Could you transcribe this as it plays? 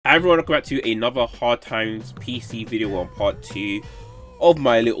Hi everyone, welcome back to another Hard Times PC video on part 2 of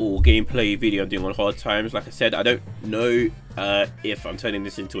my little gameplay video I'm doing on Hard Times. Like I said, I don't know if I'm turning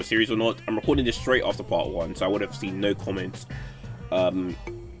this into a series or not. I'm recording this straight after part 1, so I would have seen no comments that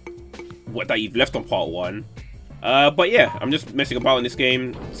you've left on part 1. But yeah, I'm just messing about in this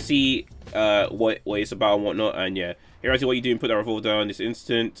game, see what it's about and whatnot, and yeah. Here, Razzy, what you doing? Put that revolver down this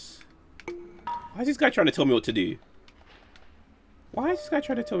instant. Why is this guy trying to tell me what to do? Why is this guy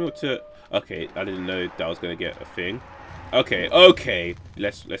trying to tell me what to... Okay, I didn't know that I was going to get a thing. Okay.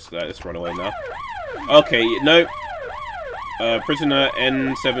 Let's run away now. Okay, no. Prisoner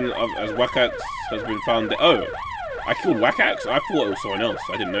N7 as Wackax has been found. Oh, I killed Wackax? I thought it was someone else.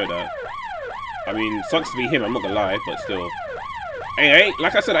 I didn't know that. I mean, sucks to be him, I'm not going to lie, but still. Hey,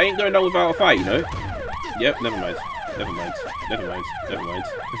 like I said, I ain't going down without a fight, you know? Yep, never mind. Never mind.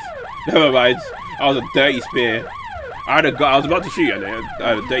 I was a dirty spear. I was about to shoot, and I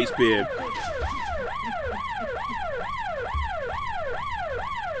had a dirty spear.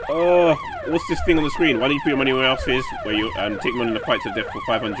 Oh, what's this thing on the screen? Why don't you put your money where else is? Where you take money in the fight to death for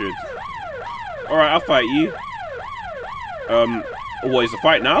 500? Alright, I'll fight you. What is the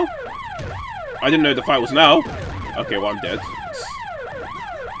fight now? I didn't know the fight was now. Okay, well I'm dead.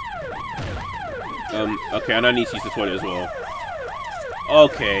 Okay, and I need to use the toilet as well.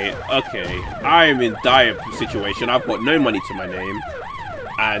 Okay. I am in dire situation. I've got no money to my name.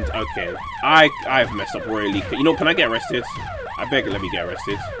 And, okay. I've messed up royally. You know, can I get arrested? I beg, let me get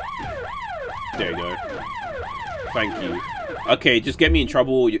arrested. There you go. Thank you. Okay, just get me in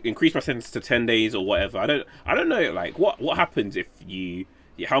trouble. You increase my sentence to 10 days or whatever. I don't know, like, what happens if you...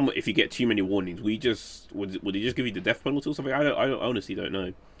 if you get too many warnings? Would they just give you the death penalty or something? I honestly don't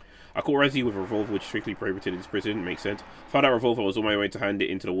know. I caught Razzy with a revolver which strictly prohibited in this prison. Makes sense. Found that revolver, I was on my way to hand it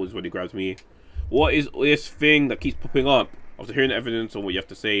into the woods when he grabs me. What is this thing that keeps popping up? After hearing the evidence on what you have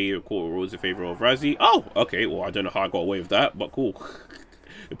to say, the court rules in favour of Razzy. Oh, okay. Well, I don't know how I got away with that, but cool.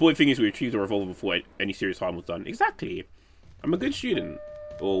 The important thing is we retrieved the revolver before any serious harm was done. Exactly. I'm a good student.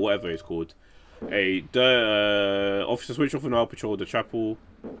 Or whatever it's called. Hey, officer, switch off and I'll patrol the chapel.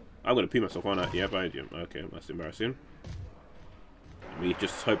 I'm going to pee myself on that. Yep, I do. Okay, that's embarrassing. We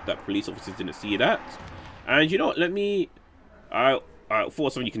just hope that police officers didn't see that. And you know what? I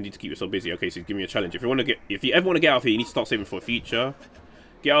thought something you can do to keep yourself busy. Okay, so give me a challenge. If you ever want to get out of here, you need to start saving for a future.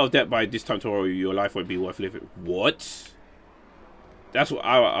 Get out of debt by this time tomorrow. Your life won't be worth living. What? That's what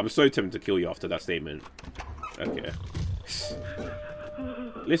I'm so tempted to kill you after that statement. Okay.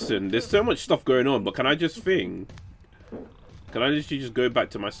 Listen, there's so much stuff going on, but can I just think? Can I literally just go back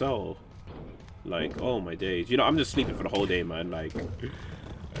to my cell? Like, oh my days. You know, I'm just sleeping for the whole day, man. Like,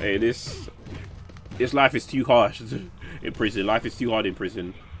 hey, this life is too harsh in prison. Life is too hard in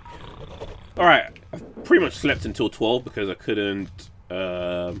prison. Alright, I've pretty much slept until 12 because I couldn't,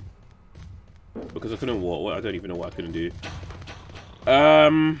 what? I don't even know what I couldn't do.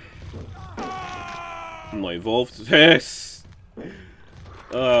 I'm not involved. Yes.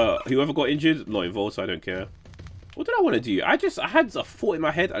 Whoever got injured, not involved, so I don't care. What did I want to do? I had a thought in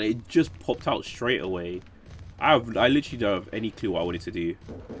my head and it just popped out straight away. I literally don't have any clue what I wanted to do.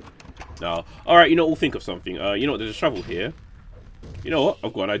 No. Alright, you know, we'll think of something. You know what, there's a shovel here. You know what?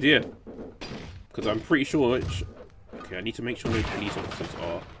 I've got an idea. Because I'm pretty sure... Okay, I need to make sure no police officers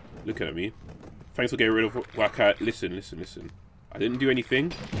are looking at me. Thanks for getting rid of Wackax. Listen. I didn't do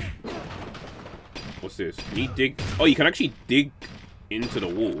anything. What's this? Can you dig? Oh, you can actually dig into the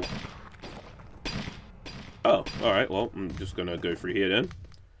wall. Oh, alright, well, I'm just gonna go through here then.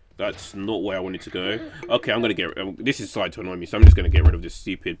 That's not where I wanted to go. Okay, I'm gonna get... this is starting to annoy me, so I'm just gonna get rid of this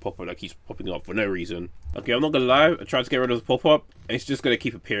stupid pop-up that keeps popping up for no reason. Okay, I'm not gonna lie, I tried to get rid of the pop-up, and it's just gonna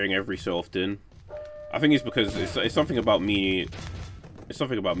keep appearing every so often. I think it's because it's something about me... It's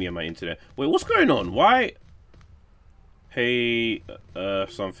something about me and my internet. Wait, what's going on? Why... Hey,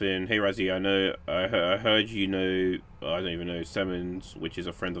 something. Hey, Razzy, I heard you know... I don't even know, Simmons, which is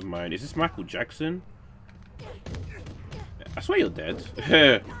a friend of mine. Is this Michael Jackson? I swear you're dead.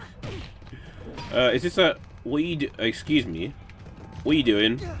 Is this a... What you do? Excuse me. What are you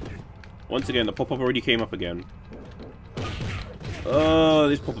doing? Once again, the pop-up already came up again. Oh,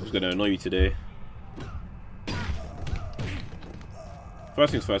 this pop-up's gonna annoy me today.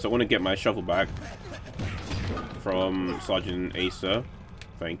 First things first, I want to get my shovel back from Sergeant Asa.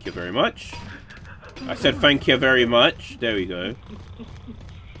 Thank you very much. I said thank you very much. There we go.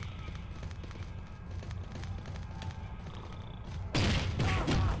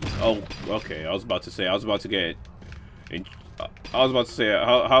 Oh, okay. I was about to say how gonna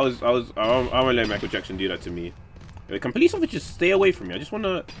let Michael Jackson do that to me? Can police officers just stay away from me? I've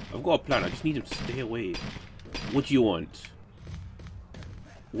got a plan. I just need him to stay away. What do you want?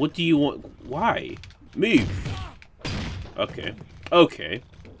 What do you want? Why? Move. Okay. Okay.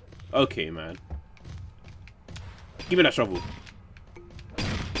 Okay, man. Give me that shovel.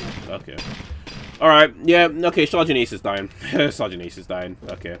 Okay. Alright, yeah, okay, Sergeant Ace is dying. Sergeant Ace is dying.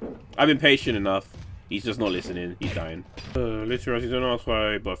 Okay. I've been patient enough. He's just not listening. He's dying. Literally, don't ask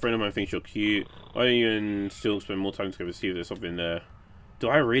why, but a friend of mine thinks you're cute. Why don't you and still spend more time together to see if there's something there? Do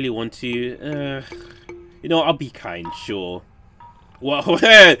I really want to? You know, I'll be kind, sure. What?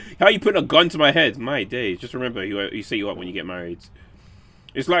 How are you putting a gun to my head? My days. Just remember, you say you up when you get married.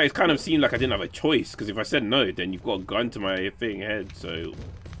 It's like, it kind of seemed like I didn't have a choice, because if I said no, then you've got a gun to my head, so...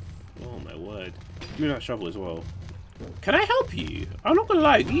 Oh my word. Give me that shovel as well. Can I help you? I'm not gonna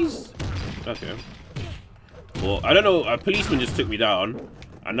lie, these... Okay. Well, I don't know, a policeman just took me down,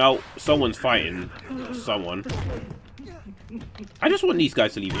 and now someone's fighting someone. I just want these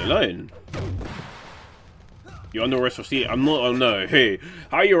guys to leave me alone. You're under arrest for stealing... I'm not... Oh no, hey.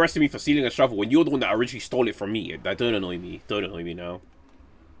 How are you arresting me for stealing a shovel when you're the one that originally stole it from me? That don't annoy me. Don't annoy me now.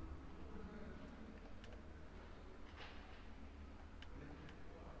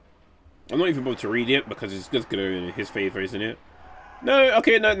 I'm not even about to read it because it's just gonna go in his favor, isn't it? No,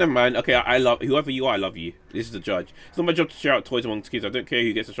 okay, no, never mind. Okay, I love whoever you are. I love you. This is the judge. It's not my job to share out toys amongst kids. I don't care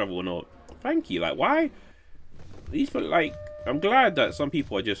who gets a shovel or not. Thank you. Like, why? These, but like, I'm glad that some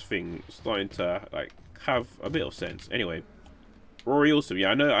people are just starting to like have a bit of sense. Anyway, Rory also,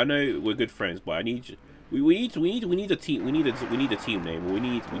 yeah, I know, we're good friends, but I need we need a team. We need a team name. We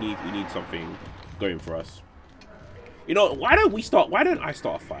need something going for us. You know, why don't I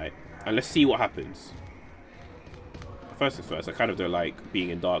start a fight? And let's see what happens. First things first, I kind of don't like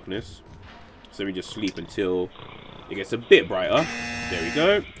being in darkness. So we just sleep until it gets a bit brighter. There we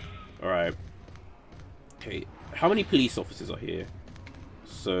go. Alright. Okay, how many police officers are here?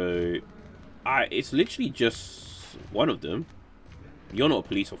 So, it's literally just one of them. You're not a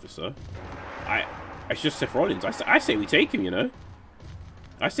police officer. It's just Seth Rollins. I say we take him, you know?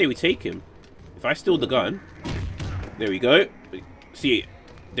 I say we take him. If I steal the gun... There we go. See...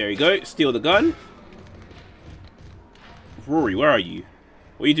 There you go. Steal the gun. Rory, where are you?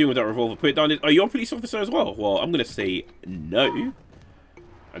 What are you doing with that revolver? Put it down. Are you a police officer as well? Well, I'm going to say no.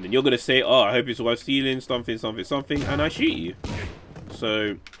 And then you're going to say, oh, I hope it's worth stealing something, and I shoot you.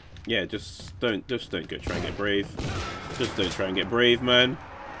 So, yeah, just don't go try and get brave. Just don't try and get brave, man.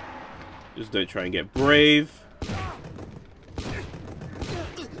 Just don't try and get brave.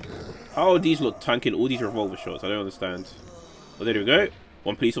 How are these lot tanking all these revolver shots? I don't understand. Well, there we go.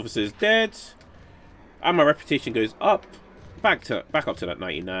 One police officer is dead, and my reputation goes up, back up to that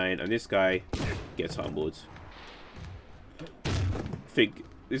 99, and this guy gets humbled.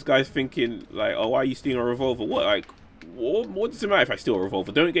 This guy's thinking like, oh, why are you stealing a revolver? What, like, what does it matter if I steal a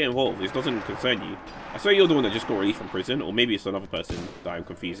revolver? Don't get involved. This doesn't concern you. I swear you're the one that just got released from prison, or maybe it's another person that I'm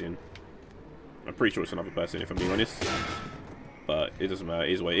confusing. I'm pretty sure it's another person, if I'm being honest. But it doesn't matter.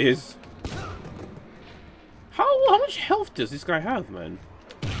 It is what it is. How much health does this guy have, man?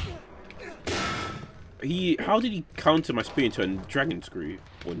 How did he counter my spear into a dragon screw?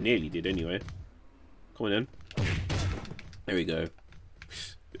 Or nearly did, anyway. Come on, then. There we go.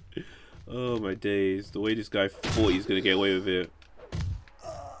 Oh, my days. The way this guy thought he was going to get away with it.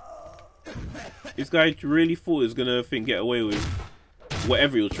 This guy really thought he was going to get away with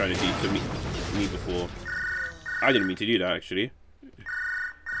whatever he was trying to do to me before. I didn't mean to do that, actually.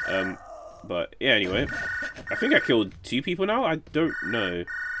 But, yeah, anyway. I think I killed 2 people now? I don't know.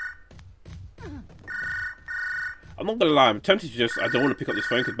 I'm not gonna lie, I'm tempted to just... I don't want to pick up this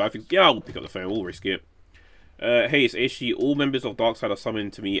phone, because bad things... Yeah, I'll pick up the phone, we'll risk it. Hey, it's Ishi. All members of Darkside are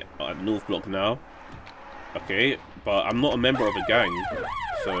summoned to me at North Block now. Okay, but I'm not a member of a gang.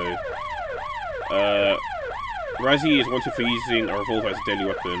 So... Razzy is wanted for using a revolver as a deadly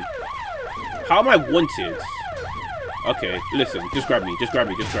weapon. How am I wanted? Okay, listen, just grab me, just grab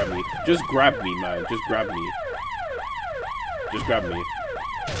me, just grab me. Just grab me, man, just grab me. Just grab me.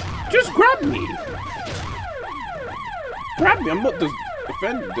 Just grab me! Grab me, I'm not just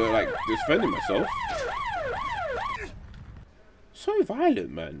defending myself. So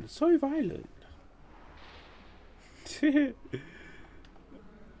violent, man, so violent.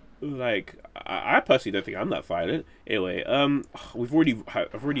 Like, I personally don't think I'm that violent. Anyway, I've already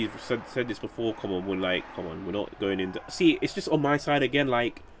said this before. Come on, we're not going into. See, it's just on my side again.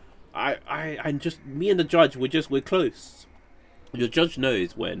 Like, I'm just me and the judge. We're close. The judge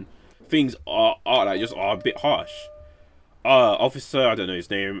knows when things are a bit harsh. Officer, I don't know his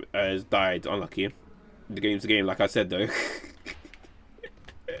name, has died. Unlucky. The game's the game, like I said though.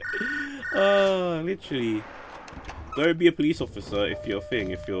 Literally. Don't be a police officer if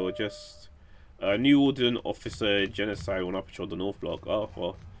you're just New Warden Officer Genocide will not patrol the North Block. Oh,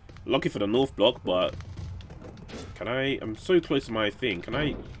 well. Lucky for the North Block, but... Can I... I'm so close to my thing. Can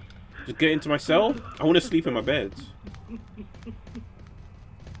I just get into my cell? I want to sleep in my bed.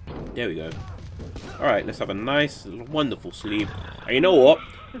 There we go. Alright, let's have a nice, wonderful sleep. And you know what?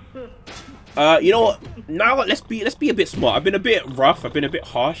 You know what? Now let's be a bit smart. I've been a bit rough. I've been a bit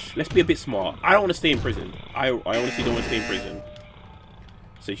harsh. Let's be a bit smart. I don't want to stay in prison. I honestly don't want to stay in prison.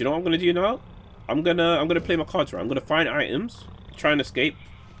 So you know what I'm gonna do now? I'm gonna play my cards right. I'm gonna find items, try and escape,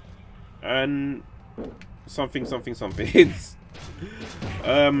 and something.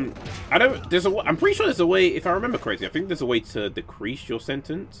 I don't. I'm pretty sure there's a way. If I remember correctly, I think there's a way to decrease your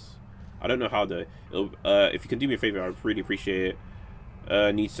sentence. I don't know how though. If you can do me a favor, I'd really appreciate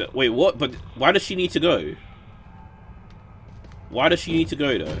it. Needs to wait. What? But why does she need to go? Why does she need to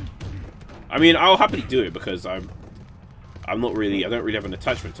go though? I mean, I'll happily do it because I don't really have an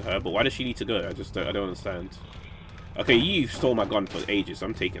attachment to her. But why does she need to go? I don't understand. Okay, you stole my gun for ages.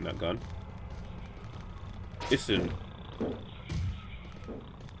 I'm taking that gun. Listen.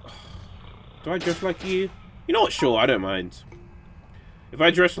 Do I dress like you? You know what? Sure, I don't mind. If I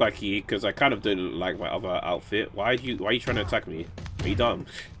dress like you, because I kind of don't like my other outfit, why are you trying to attack me? Are you dumb?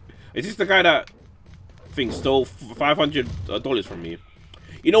 Is this the guy that stole $500 from me?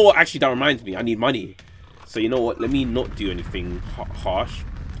 You know what? Actually, that reminds me. I need money. So you know what? Let me not do anything harsh.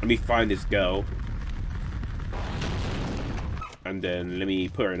 Let me find this girl, and then let me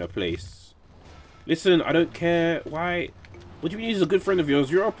put her in her place. Listen, I don't care. Why? What do you mean he's a good friend of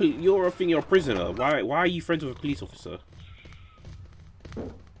yours? You're a prisoner. Why are you friends with a police officer?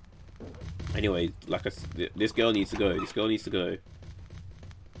 Anyway, like this girl needs to go. This girl needs to go.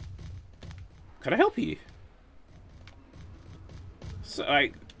 Can I help you? So,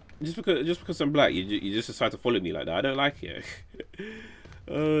 like, just because I'm black, you just decide to follow me like that. I don't like it.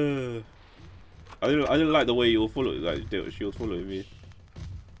 I didn't like the way you were following. Like she was following me.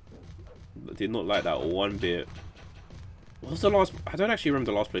 I did not like that one bit. What was the last? I don't actually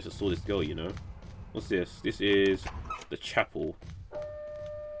remember the last place I saw this girl. You know, what's this? This is the chapel.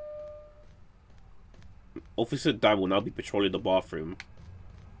 Officer Dan will now be patrolling the bathroom.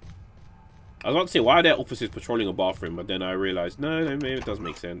 I was about to say, why are there officers patrolling a bathroom? But then I realized, no, maybe it does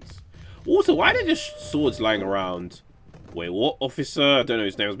make sense. Also, why are there just swords lying around? Wait, what officer? I don't know,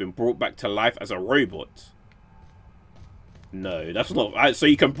 his name has been brought back to life as a robot. No, that's not... So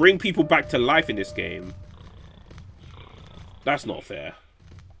you can bring people back to life in this game. That's not fair.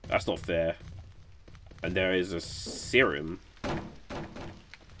 That's not fair. And there is a serum.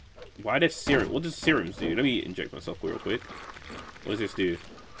 Why does serum? What does serums do? Let me inject myself real quick. What does this do?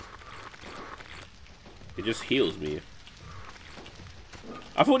 It just heals me.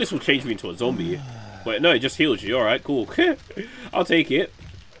 I thought this would change me into a zombie, but no, it just heals you. All right, cool. I'll take it.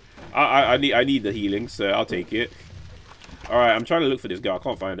 I need the healing, so I'll take it. All right, I'm trying to look for this girl. I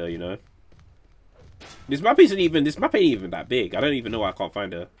can't find her. You know, this map ain't even that big. I don't even know why I can't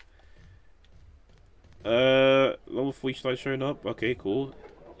find her. Level 3 started showing up. Okay, cool.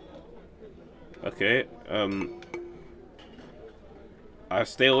 Okay, I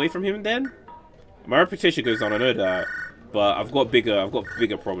stay away from him then? My reputation goes down, I know that. But I've got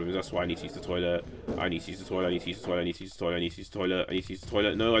bigger problems, that's why I need to use the toilet. I need to use the toilet, I need to use the toilet, I need to use the toilet, I need to use the toilet, I need to use the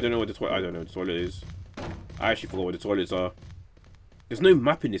toilet. No, I don't know what the toilet is. I actually forgot what the toilets are. There's no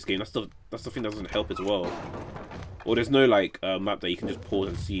map in this game, that's the thing that doesn't help as well. Or there's no like map that you can just pause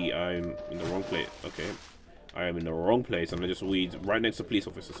and see I'm in the wrong place. Okay. I am in the wrong place and I just weed right next to police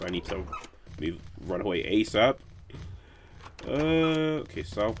officer, so I need to run away ASAP. Okay,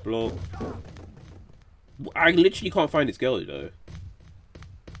 South Block. I literally can't find this girl though.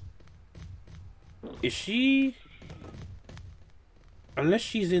 Is she? Unless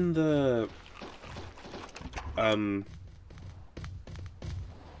she's in the no,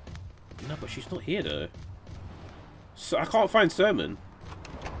 but she's not here though. So I can't find Sermon.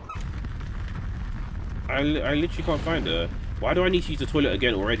 I literally can't find her. Why do I need to use the toilet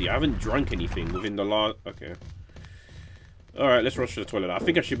again already? I haven't drunk anything within the last... Okay. Alright, let's rush to the toilet. I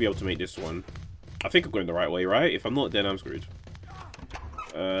think I should be able to make this one. I think I'm going the right way, right? If I'm not, then I'm screwed.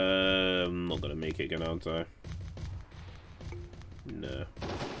 I'm not going to make it again, aren't I? No.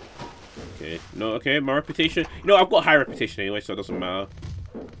 Okay. No, okay, my reputation... You know, I've got a high reputation anyway, so it doesn't matter.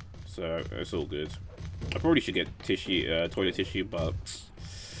 So, it's all good. I probably should get tissue, toilet tissue, but...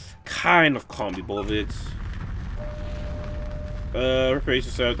 Kind of can't be bothered.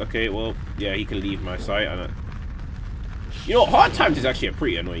 Reparation served. Okay, well, yeah, he can leave my site. And you know, Hardtime is actually a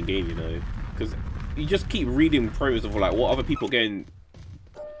pretty annoying game, you know, because you just keep reading prose of like what other people getting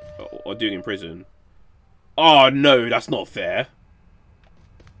or doing in prison. Oh no, that's not fair.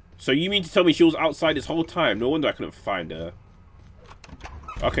 So you mean to tell me she was outside this whole time? No wonder I couldn't find her.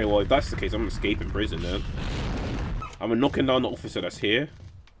 Okay, well, if that's the case, I'm escaping prison then. I'm knocking down the officer that's here.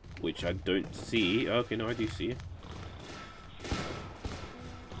 Which I don't see. Okay, no, I do see.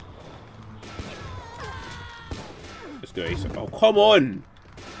 Let's go, Ace. Oh, come on!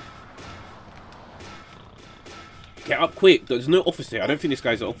 Get up quick. There's no officer here. I don't think this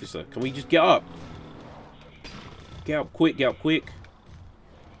guy's an officer. Can we just get up? Get up quick, get up quick.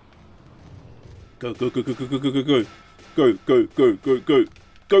 Go, go, go, go, go, go, go, go, go. Go, go, go, go, go,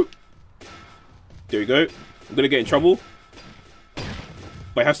 go. There we go. I'm gonna get in trouble.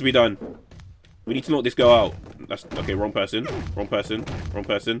 But it has to be done. We need to knock this girl out. That's okay, wrong person. Wrong person. Wrong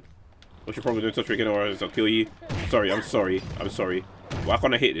person. What's your problem? Don't touch me again or else I'll kill you. Sorry, I'm sorry. I'm sorry. Why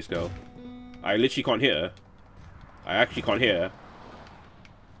can't I hit this girl? I literally can't hit her. I actually can't hit her.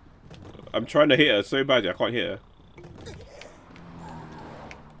 I'm trying to hit her so badly I can't hit her.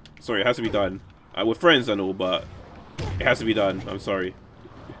 Sorry, it has to be done. We're friends and all, but it has to be done. I'm sorry.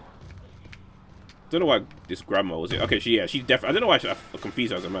 Don't know why this grandma was it. Okay, she's definitely. I don't know why I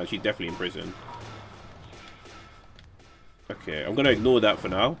confused her as a man. She's definitely in prison. Okay, I'm gonna ignore that for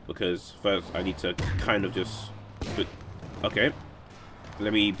now because first I need to kind of just. Okay,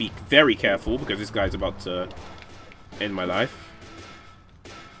 let me be very careful because this guy's about to end my life.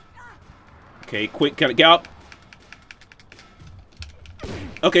 Okay, quick, can I get up?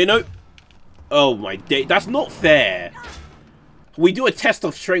 Okay, no. Oh my day, that's not fair. We do a test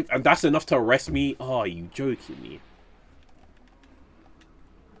of strength and that's enough to arrest me? Oh, are you joking me?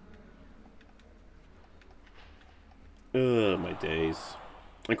 My days.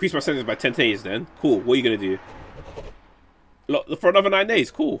 Increase my sentence by 10 days then. Cool, what are you gonna do? Look, for another 9 days,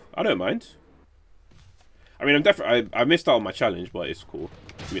 cool. I don't mind. I mean, I'm definitely, I missed out on my challenge, but it's cool.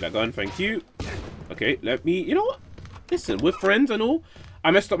 Give me that gun, thank you. Okay, let me, you know what? Listen, we're friends and all.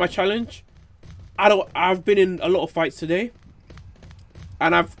 I messed up my challenge. I've been in a lot of fights today.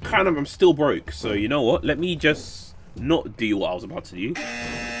 And I'm still broke. So, you know what? Let me just not do what I was about to do.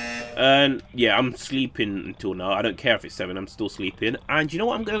 And, yeah, I'm sleeping until now. I don't care if it's 7. I'm still sleeping. And you know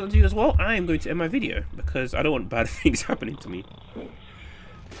what I'm going to do as well? I am going to end my video. Because I don't want bad things happening to me.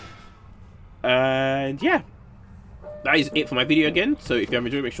 And, yeah. That is it for my video again. So, if you have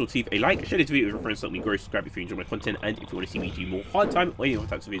enjoyed, make sure to leave a like. Share this video with your friends. Help me grow. Subscribe if you enjoy my content. And if you want to see me do more Hardtime or any other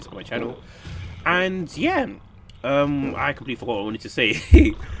types of videos on my channel. And, yeah. I completely forgot what I wanted to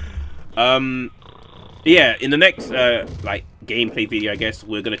say. Yeah, in the next, like, gameplay video, I guess,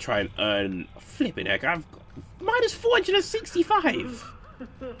 we're gonna try and earn... Flipping heck, I've... minus 465!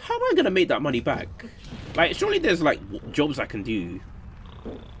 How am I gonna make that money back? Like, surely there's, like, jobs I can do.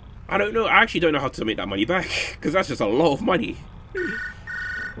 I don't know, I actually don't know how to make that money back, because that's just a lot of money.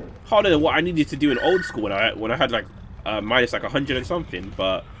 Harder than what I needed to do in old school when I had, like, minus, like, 100 and something,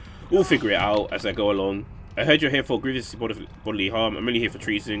 but we'll figure it out as I go along. I heard you're here for grievous bodily harm. I'm only here for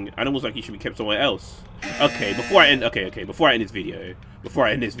treason. Animals like you should be kept somewhere else. Okay, before I end this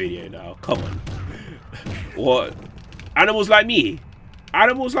video now, come on. What? Animals like me?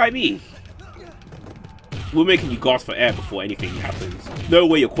 Animals like me? We're making you gasp for air before anything happens. No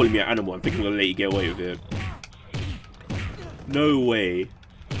way you're calling me an animal and thinking I'm gonna let you get away with it. No way.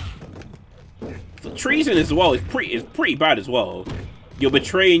 For treason as well is pretty bad as well. You're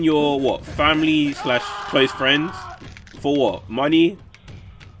betraying your, what, family / close friends? For what? Money?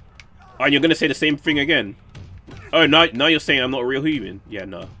 And you're going to say the same thing again? Oh, now you're saying I'm not a real human? Yeah,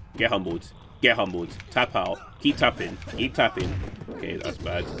 no. Get humbled. Get humbled. Tap out. Keep tapping. Keep tapping. Okay, that's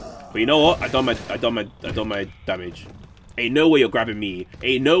bad. But you know what? I done my damage. Ain't no way you're grabbing me.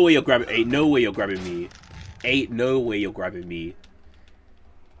 Ain't no way you're grabbing me. Ain't no way you're grabbing me.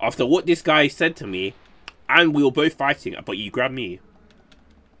 After what this guy said to me, and we were both fighting, but you grabbed me.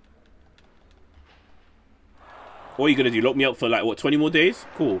 What are you going to do? Lock me up for like, what, 20 more days?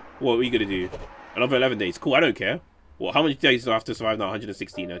 Cool. What are you going to do? Another 11 days. Cool, I don't care. Well, how many days do I have to survive now?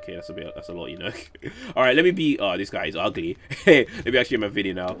 116. Okay, that's a lot, you know. Alright, let me be... Oh, this guy is ugly. Let me actually end my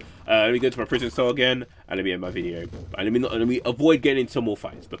video now. Let me go to my prison cell again, and let me end my video. And let me avoid getting into more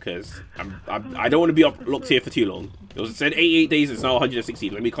fights, because I don't want to be locked here for too long. It was said 88 days, it's now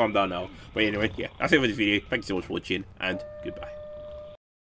 116. Let me calm down now. But anyway, yeah, that's it for this video. Thank you so much for watching, and goodbye.